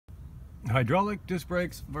Hydraulic disc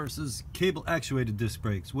brakes versus cable actuated disc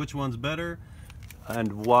brakes. Which one's better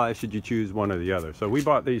and why should you choose one or the other? So we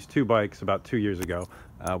bought these two bikes about 2 years ago.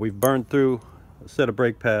 We've burned through a set of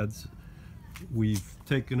brake pads. We've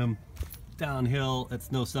taken them downhill at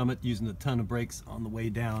Snow Summit using a ton of brakes on the way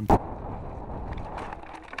down.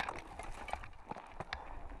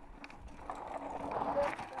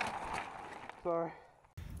 Sorry.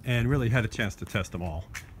 And really had a chance to test them all.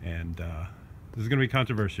 And this is going to be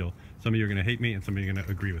controversial. Some of you are going to hate me and some of you are going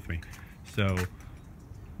to agree with me. So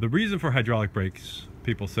the reason for hydraulic brakes,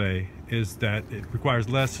 people say, is that it requires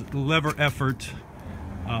less lever effort.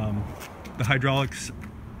 The hydraulics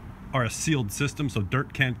are a sealed system, so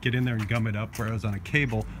dirt can't get in there and gum it up, whereas on a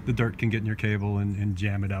cable, the dirt can get in your cable and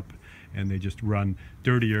jam it up, and they just run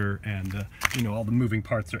dirtier, and you know, all the moving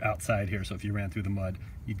parts are outside here, so if you ran through the mud,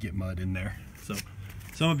 you'd get mud in there. So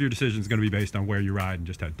some of your decision is going to be based on where you ride and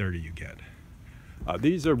just how dirty you get.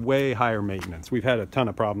 These are way higher maintenance. We've had a ton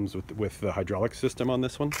of problems with the hydraulic system on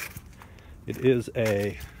this one. It is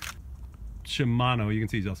a Shimano. You can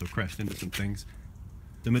see he's also crashed into some things.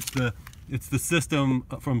 It's the system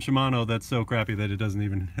from Shimano that's so crappy that it doesn't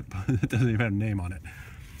even have a name on it.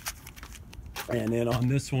 And then on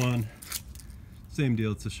this one, same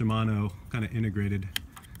deal. It's a Shimano kind of integrated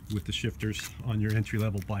with the shifters on your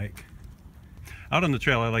entry-level bike. Out on the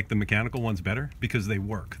trail, I like the mechanical ones better because they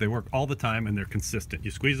work. They work all the time and they're consistent.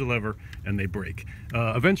 You squeeze the lever and they break.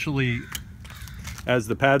 Eventually, as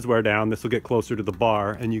the pads wear down, this will get closer to the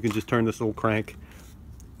bar and you can just turn this little crank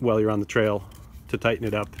while you're on the trail to tighten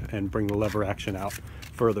it up and bring the lever action out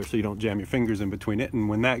further so you don't jam your fingers in between it. And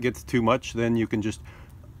when that gets too much, then you can just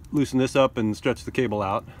loosen this up and stretch the cable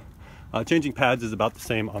out. Changing pads is about the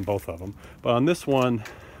same on both of them. But on this one,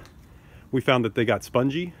 we found that they got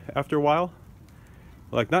spongy after a while.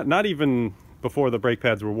 Like not even before the brake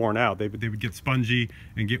pads were worn out. They would get spongy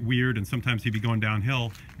and get weird, and sometimes he'd be going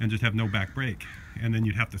downhill and just have no back brake. And then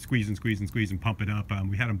you'd have to squeeze and squeeze and squeeze and pump it up.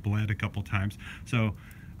 We had them bled a couple times. So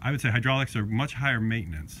I would say hydraulics are much higher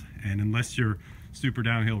maintenance, and unless you're super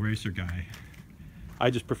downhill racer guy, I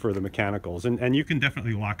just prefer the mechanicals. And you can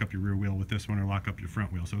definitely lock up your rear wheel with this one or lock up your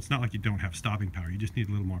front wheel. So it's not like you don't have stopping power. You just need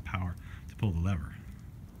a little more power to pull the lever.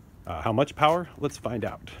 How much power? Let's find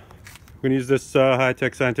out. We're going to use this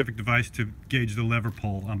high-tech scientific device to gauge the lever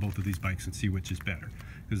pull on both of these bikes and see which is better.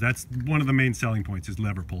 Because that's one of the main selling points, is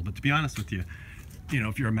lever pull. But to be honest with you,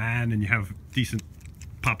 if you're a man and you have decent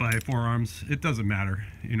Popeye forearms, it doesn't matter,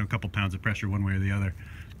 a couple pounds of pressure one way or the other,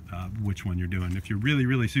 which one you're doing. If you're really,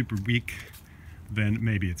 really super weak, then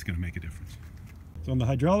maybe it's going to make a difference. So on the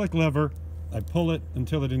hydraulic lever, I pull it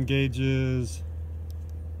until it engages.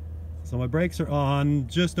 So my brakes are on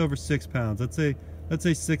just over 6 pounds. Let's say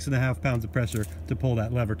 6.5 pounds of pressure to pull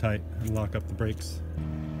that lever tight and lock up the brakes.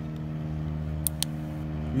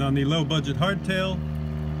 And on the low budget hardtail,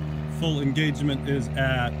 full engagement is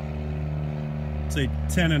at, say,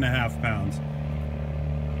 10.5 pounds.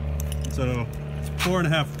 So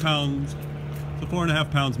 4.5 pounds. So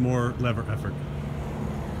 4.5 pounds more lever effort.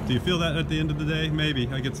 Do you feel that at the end of the day? Maybe.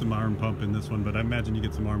 I get some arm pump in this one, but I imagine you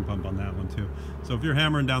get some arm pump on that one too. So if you're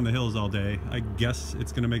hammering down the hills all day, I guess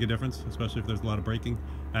it's going to make a difference, especially if there's a lot of braking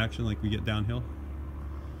action like we get downhill.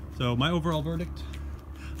 So my overall verdict,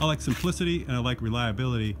 I like simplicity and I like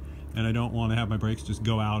reliability, and I don't want to have my brakes just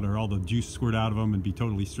go out or all the juice squirt out of them and be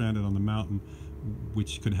totally stranded on the mountain,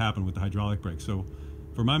 which could happen with the hydraulic brakes. So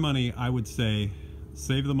for my money, I would say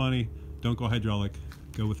save the money, don't go hydraulic,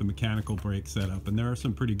 go with a mechanical brake setup, and there are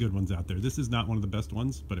some pretty good ones out there. This is not one of the best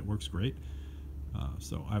ones, but it works great.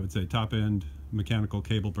 So I would say top end mechanical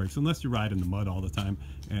cable brakes, unless you ride in the mud all the time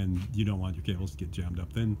and you don't want your cables to get jammed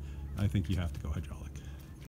up, then I think you have to go hydraulic.